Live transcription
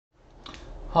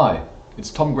Hi,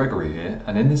 it's Tom Gregory here,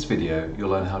 and in this video you'll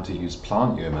learn how to use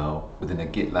PlantUML within a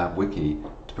GitLab Wiki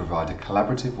to provide a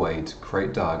collaborative way to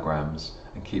create diagrams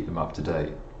and keep them up to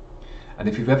date. And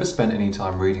if you've ever spent any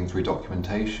time reading through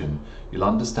documentation, you'll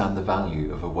understand the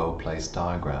value of a well-placed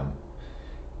diagram.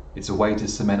 It's a way to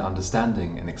cement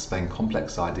understanding and explain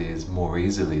complex ideas more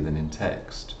easily than in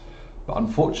text. But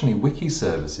unfortunately, wiki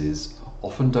services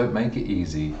often don't make it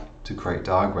easy to create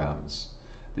diagrams.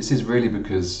 This is really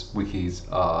because wikis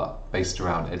are based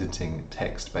around editing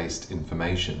text-based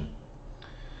information.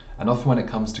 And often when it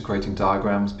comes to creating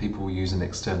diagrams, people will use an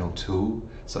external tool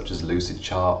such as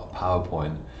Lucidchart or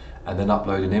PowerPoint and then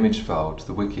upload an image file to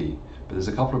the wiki. But there's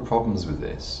a couple of problems with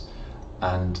this.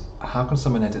 And how can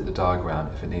someone edit the diagram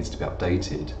if it needs to be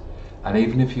updated? And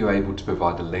even if you're able to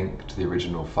provide a link to the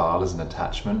original file as an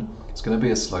attachment, it's going to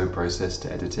be a slow process to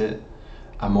edit it.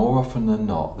 And more often than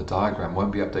not, the diagram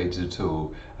won't be updated at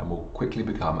all and will quickly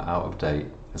become out of date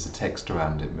as the text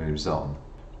around it moves on.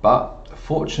 But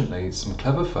fortunately, some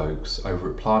clever folks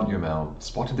over at PlantUML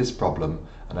spotted this problem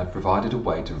and have provided a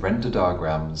way to render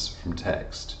diagrams from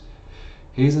text.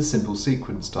 Here's a simple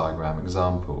sequence diagram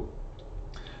example.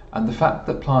 And the fact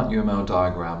that PlantUML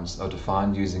diagrams are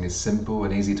defined using a simple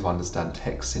and easy to understand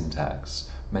text syntax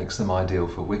makes them ideal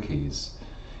for wikis.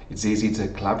 It's easy to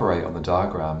collaborate on the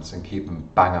diagrams and keep them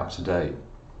bang up to date.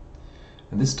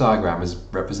 And this diagram is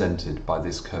represented by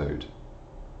this code.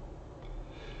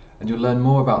 And you'll learn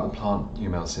more about the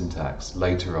PlantUML syntax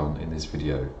later on in this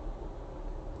video.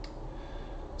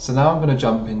 So now I'm going to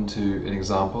jump into an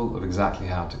example of exactly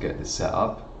how to get this set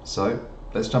up. So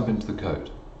let's jump into the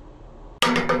code.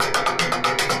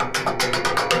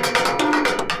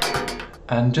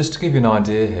 And just to give you an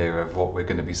idea here of what we're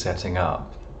going to be setting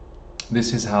up,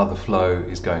 this is how the flow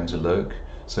is going to look.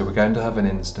 So we're going to have an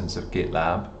instance of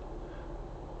GitLab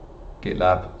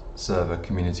Server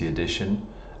Community Edition,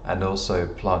 and also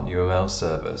PlantUML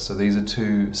Server. So these are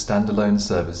two standalone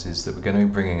services that we're going to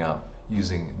be bringing up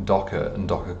using Docker and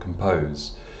Docker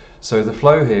Compose. So the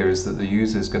flow here is that the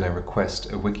user is going to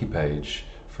request a wiki page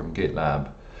from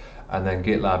GitLab, and then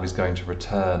GitLab is going to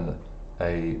return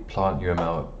a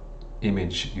PlantUML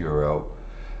image URL,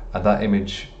 and that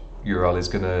image URL is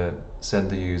going to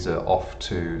send the user off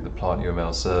to the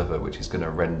PlantUML server, which is going to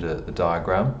render the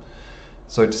diagram.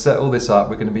 So to set all this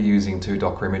up, we're going to be using two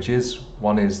Docker images.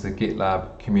 One is the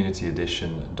GitLab Community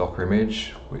Edition Docker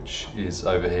image, which is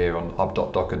over here on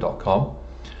hub.docker.com,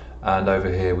 and over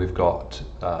here we've got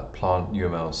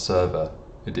PlantUML Server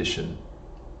Edition.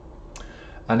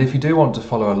 And if you do want to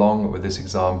follow along with this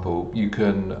example, you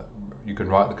can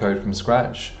write the code from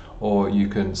scratch, or you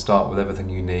can start with everything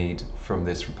you need from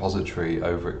this repository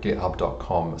over at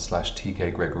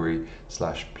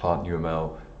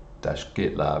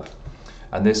github.com/tkgregory/plantuml-gitlab.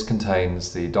 And this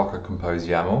contains the Docker Compose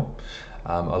YAML,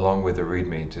 along with a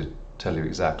README to tell you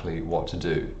exactly what to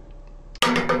do.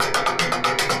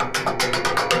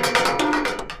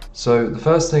 So the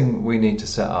first thing we need to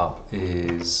set up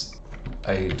is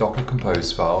a Docker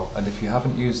Compose file, and if you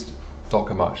haven't used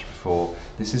Docker much before,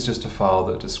 this is just a file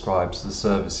that describes the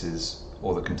services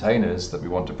or the containers that we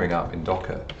want to bring up in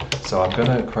Docker. So I'm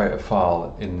going to create a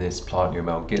file in this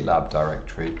PlantUML GitLab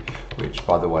directory, which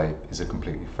by the way is a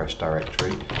completely fresh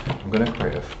directory. I'm going to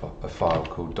create a file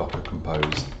called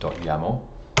dockercompose.yaml,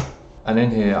 and in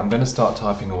here I'm going to start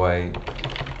typing away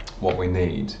what we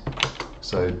need.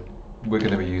 So we're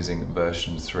going to be using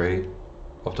version 3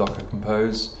 of Docker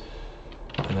Compose,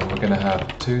 and then we're going to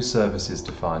have two services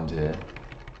defined here.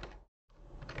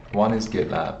 One is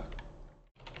GitLab.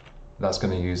 That's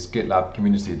going to use GitLab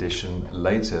Community Edition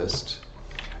latest.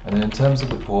 And then in terms of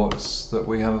the ports that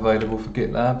we have available for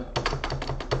GitLab,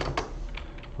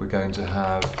 we're going to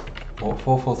have port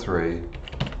 443,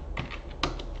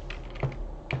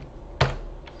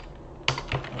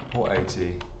 port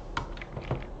 80,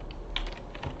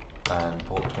 and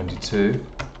port 22.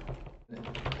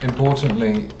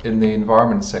 Importantly, in the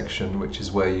environment section, which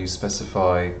is where you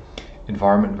specify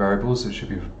environment variables that should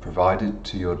be provided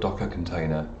to your Docker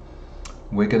container,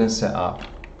 we're going to set up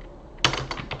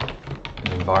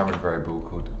an environment variable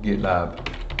called GitLab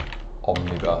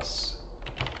omnibus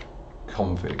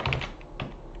config,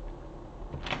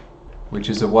 which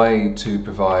is a way to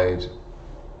provide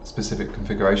specific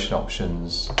configuration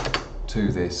options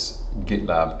to this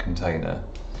GitLab container.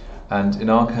 And in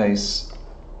our case,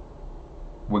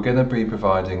 we're going to be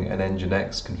providing an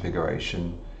Nginx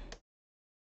configuration.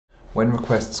 When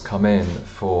requests come in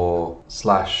for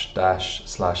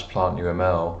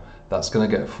 ///plantuml, that's going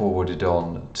to get forwarded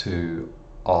on to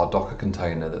our Docker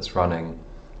container that's running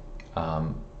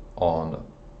on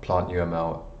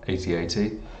PlantUML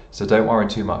 8080. So don't worry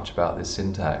too much about this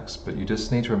syntax, but you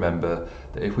just need to remember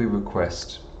that if we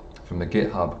request from the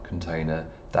GitHub container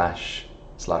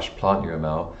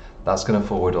 /PlantUML, that's going to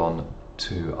forward on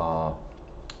to our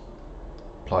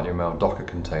PlantUML Docker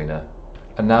container.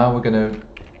 And now we're going to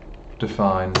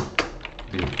define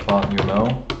the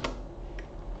PlantUML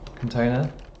container.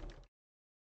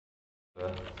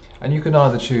 And you can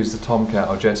either choose the Tomcat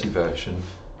or Jetty version,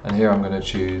 and here I'm going to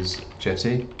choose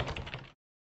Jetty,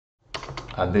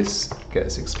 and this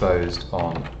gets exposed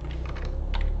on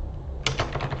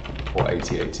port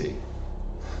 8080.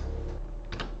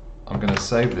 I'm going to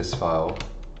save this file.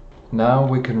 Now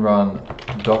we can run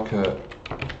docker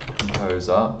compose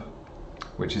up,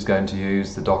 which is going to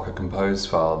use the docker compose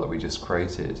file that we just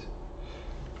created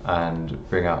and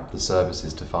bring up the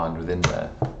services defined within there.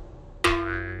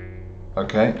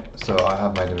 Okay, so I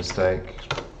have made a mistake,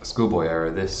 a schoolboy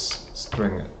error. This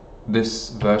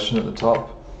version at the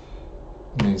top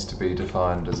needs to be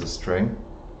defined as a string.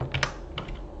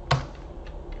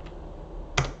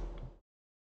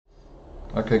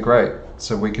 Okay, great.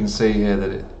 So we can see here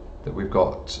that we've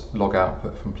got log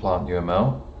output from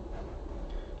PlantUML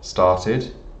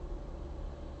started,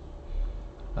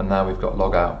 and now we've got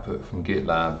log output from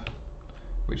GitLab,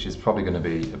 which is probably going to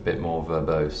be a bit more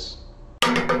verbose.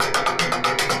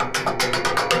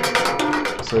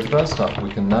 So first up, we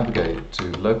can navigate to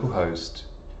localhost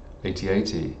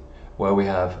 8080, where we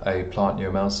have a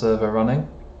PlantUML server running,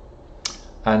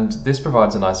 and this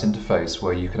provides a nice interface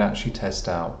where you can actually test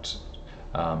out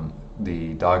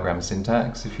the diagram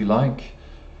syntax if you like.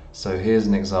 So here's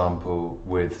an example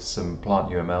with some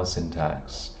PlantUML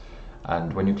syntax,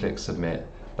 and when you click submit,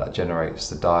 that generates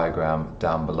the diagram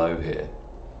down below here.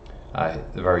 A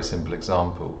very simple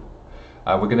example.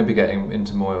 We're going to be getting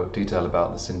into more detail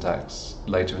about the syntax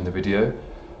later in the video,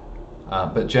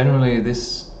 but generally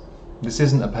this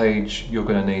isn't a page you're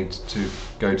going to need to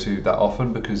go to that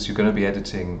often, because you're going to be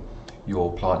editing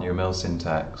your PlantUML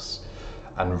syntax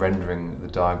and rendering the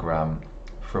diagram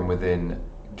from within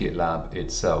GitLab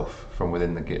itself, from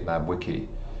within the GitLab Wiki.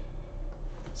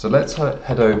 So let's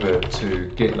head over to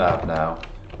GitLab now,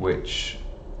 which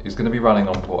is going to be running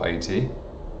on port 80.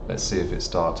 Let's see if it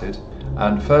started.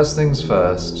 And first things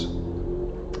first,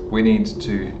 we need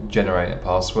to generate a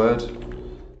password.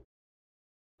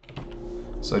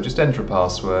 So just enter a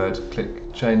password,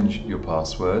 click change your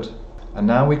password, and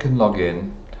now we can log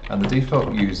in, and the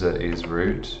default user is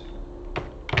root,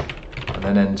 and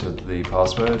then enter the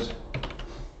password.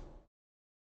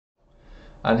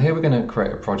 And here we're going to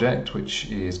create a project which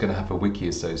is going to have a wiki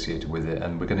associated with it,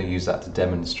 and we're going to use that to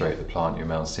demonstrate the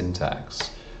PlantUML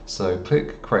syntax. So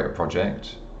click create a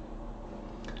project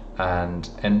and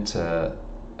enter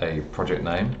a project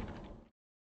name,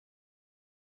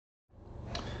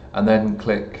 and then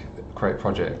click create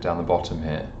project down the bottom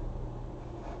here.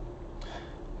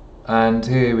 And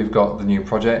here we've got the new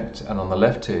project, and on the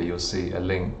left here you'll see a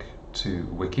link to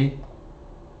wiki,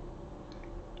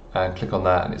 and click on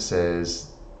that and it says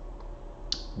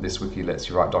this wiki lets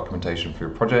you write documentation for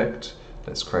your project.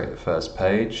 Let's create the first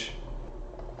page.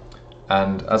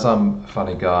 And as I'm a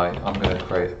funny guy, I'm going to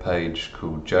create a page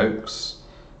called jokes,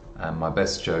 and my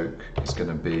best joke is going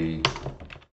to be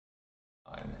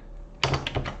fine.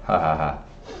 Ha ha ha.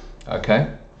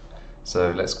 Okay,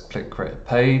 so let's click create a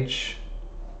page,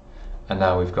 and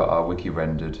now we've got our wiki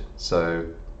rendered.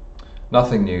 So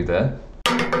nothing new there.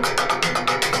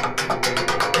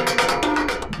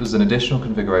 There's an additional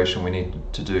configuration we need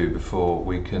to do before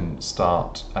we can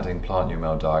start adding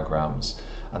PlantUML diagrams,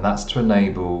 and that's to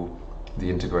enable the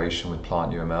integration with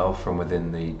PlantUML from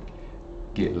within the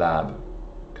GitLab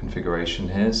configuration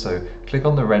here. So click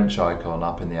on the wrench icon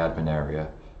up in the admin area,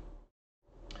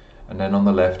 and then on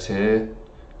the left here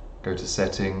go to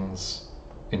settings,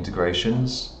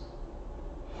 integrations,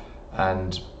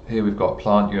 and here we've got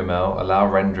PlantUML, allow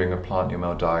rendering of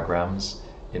PlantUML diagrams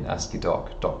in ASCII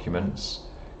documents.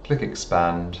 Click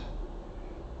expand,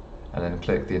 and then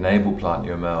click the enable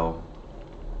PlantUML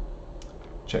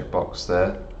checkbox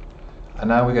there. And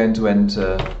now we're going to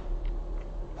enter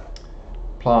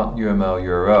PlantUML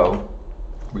URL,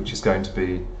 which is going to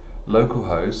be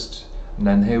localhost, and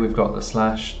then here we've got the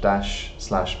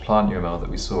 //PlantUML that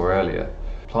we saw earlier.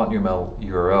 PlantUML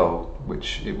URL,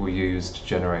 which it will use to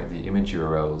generate the image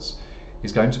URLs,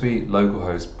 is going to be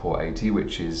localhost port 80,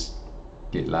 which is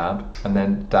GitLab, and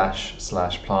then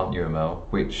 //PlantUML,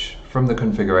 which from the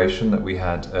configuration that we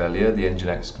had earlier, the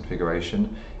Nginx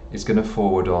configuration, is going to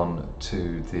forward on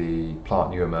to the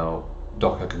PlantUML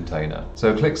Docker container.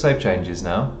 So click Save Changes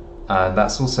now, and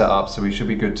that's all set up, so we should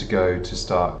be good to go to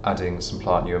start adding some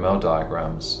PlantUML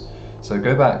diagrams. So let's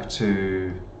go back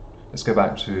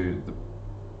to the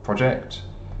project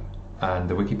and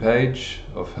the wiki page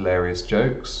of hilarious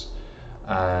jokes,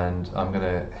 and I'm going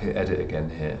to hit edit again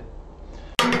here.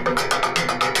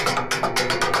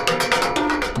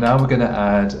 Now we're going to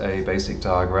add a basic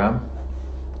diagram.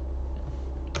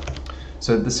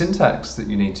 So the syntax that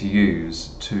you need to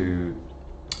use to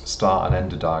start and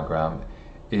end a diagram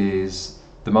is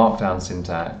the markdown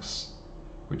syntax,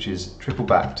 which is triple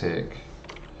backtick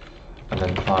and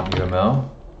then PlantUML,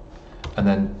 and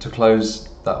then to close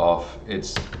that off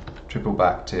it's triple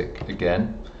backtick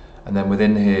again, and then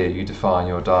within here you define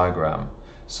your diagram.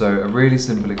 So a really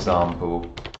simple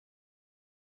example.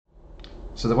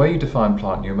 So the way you define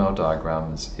PlantUML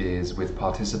diagrams is with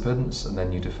participants, and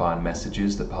then you define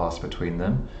messages that pass between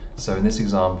them. So in this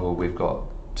example we've got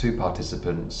two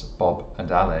participants, Bob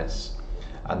and Alice,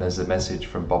 and there's a message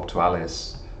from Bob to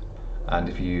Alice, and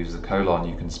if you use the colon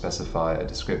you can specify a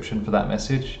description for that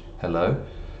message, hello,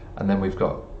 and then we've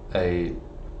got a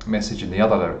message in the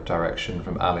other direction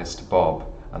from Alice to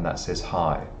Bob, and that says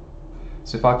hi.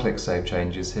 So if I click Save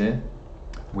Changes here,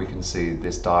 we can see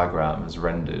this diagram is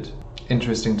rendered.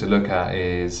 Interesting to look at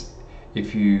is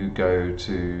if you go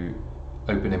to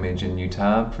open image in new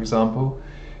tab, for example,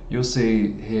 you'll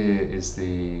see here is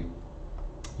the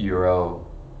URL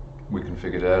we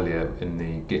configured earlier in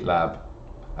the GitLab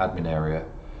admin area,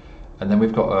 and then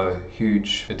we've got a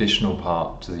huge additional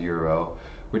part to the URL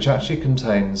which actually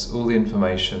contains all the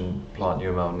information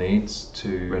PlantUML needs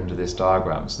to render this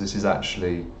diagram. So this is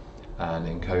actually an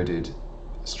encoded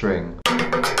string.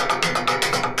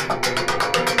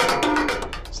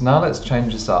 So now let's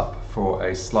change this up for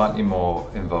a slightly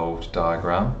more involved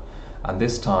diagram, and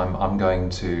this time I'm going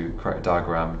to create a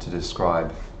diagram to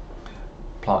describe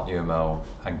PlantUML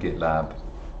and GitLab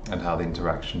and how the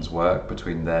interactions work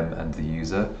between them and the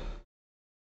user.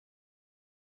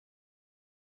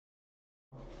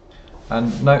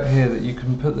 And note here that you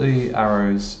can put the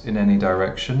arrows in any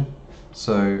direction.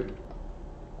 So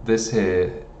this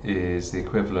here is the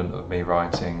equivalent of me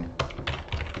writing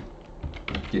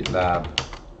GitLab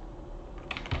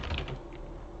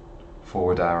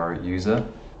 / user.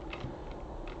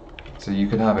 So you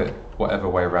can have it whatever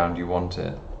way around you want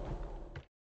it.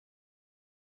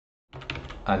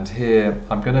 And here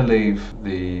I'm going to leave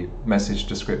the message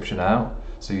description out,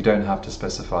 so you don't have to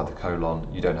specify the colon,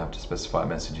 you don't have to specify a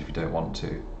message if you don't want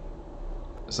to.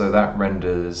 So that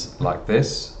renders like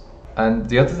this. And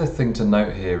the other thing to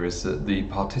note here is that the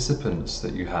participants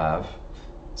that you have,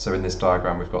 so in this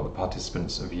diagram we've got the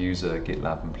participants of user,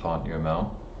 GitLab and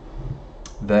PlantUML,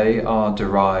 they are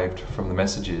derived from the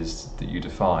messages that you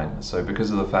define. So because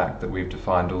of the fact that we've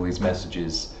defined all these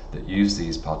messages that use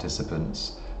these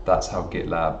participants, that's how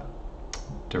GitLab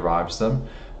derives them.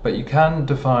 But you can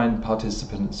define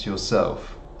participants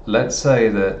yourself. Let's say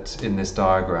that in this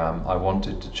diagram I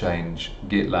wanted to change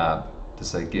GitLab to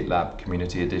say GitLab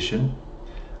Community Edition,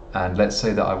 and let's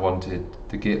say that I wanted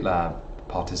the GitLab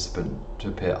participant to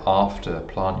appear after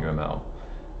PlantUML,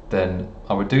 then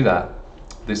I would do that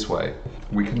this way.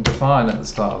 We can define at the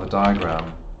start of the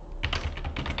diagram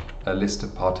a list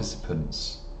of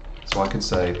participants. So I could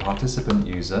say participant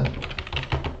user,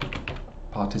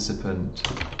 participant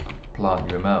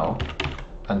PlantUML,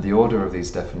 and the order of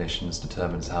these definitions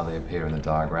determines how they appear in the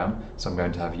diagram. So I'm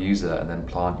going to have user and then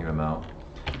PlantUML,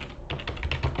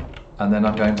 and then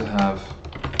I'm going to have,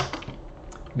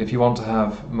 if you want to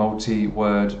have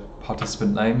multi-word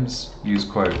participant names, use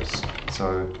quotes.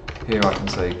 So here I can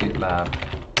say GitLab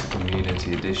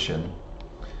Community Edition,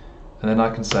 and then I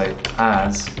can say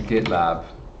as GitLab,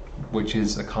 which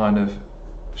is a kind of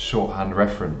shorthand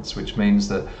reference, which means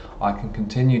that I can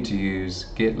continue to use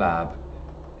GitLab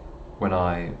when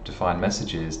I define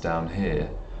messages down here,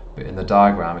 but in the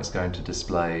diagram it's going to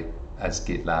display as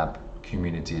GitLab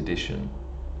Community Edition.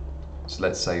 So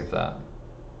let's save that.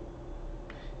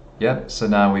 Yep, so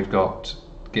now we've got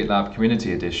GitLab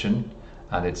Community Edition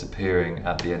and it's appearing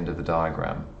at the end of the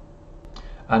diagram.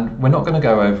 And we're not going to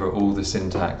go over all the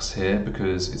syntax here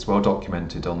because it's well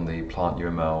documented on the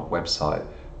PlantUML website,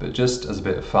 but just as a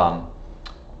bit of fun,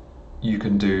 you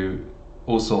can do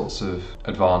all sorts of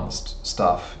advanced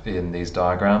stuff in these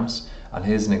diagrams, and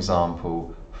here's an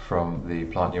example from the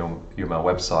PlantUML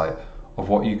website of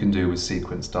what you can do with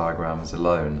sequence diagrams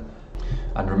alone.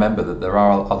 And remember that there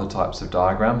are other types of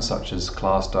diagrams such as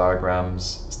class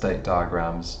diagrams, state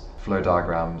diagrams, flow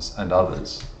diagrams and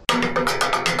others.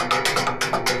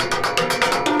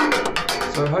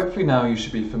 So hopefully now you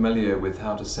should be familiar with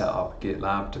how to set up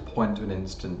GitLab to point to an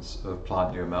instance of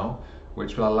PlantUML,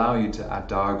 which will allow you to add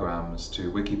diagrams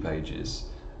to wiki pages,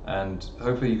 and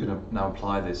hopefully you can now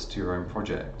apply this to your own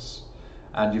projects.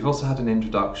 And you've also had an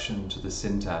introduction to the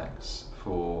syntax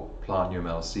for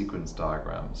PlantUML sequence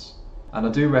diagrams. And I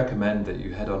do recommend that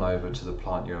you head on over to the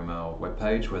PlantUML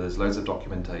webpage, where there's loads of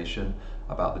documentation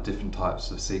about the different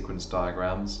types of sequence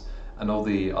diagrams and all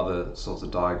the other sorts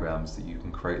of diagrams that you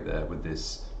can create there with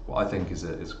this, what I think is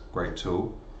a great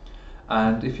tool.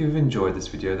 And if you've enjoyed this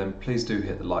video, then please do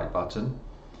hit the like button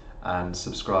and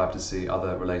subscribe to see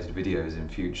other related videos in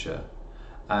future.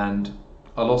 And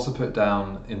I'll also put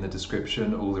down in the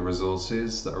description all the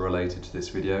resources that are related to this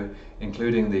video,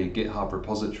 including the GitHub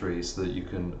repository, so that you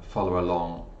can follow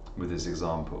along with this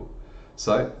example.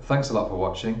 So thanks a lot for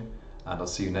watching, and I'll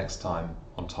see you next time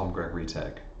on Tom Gregory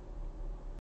Tech.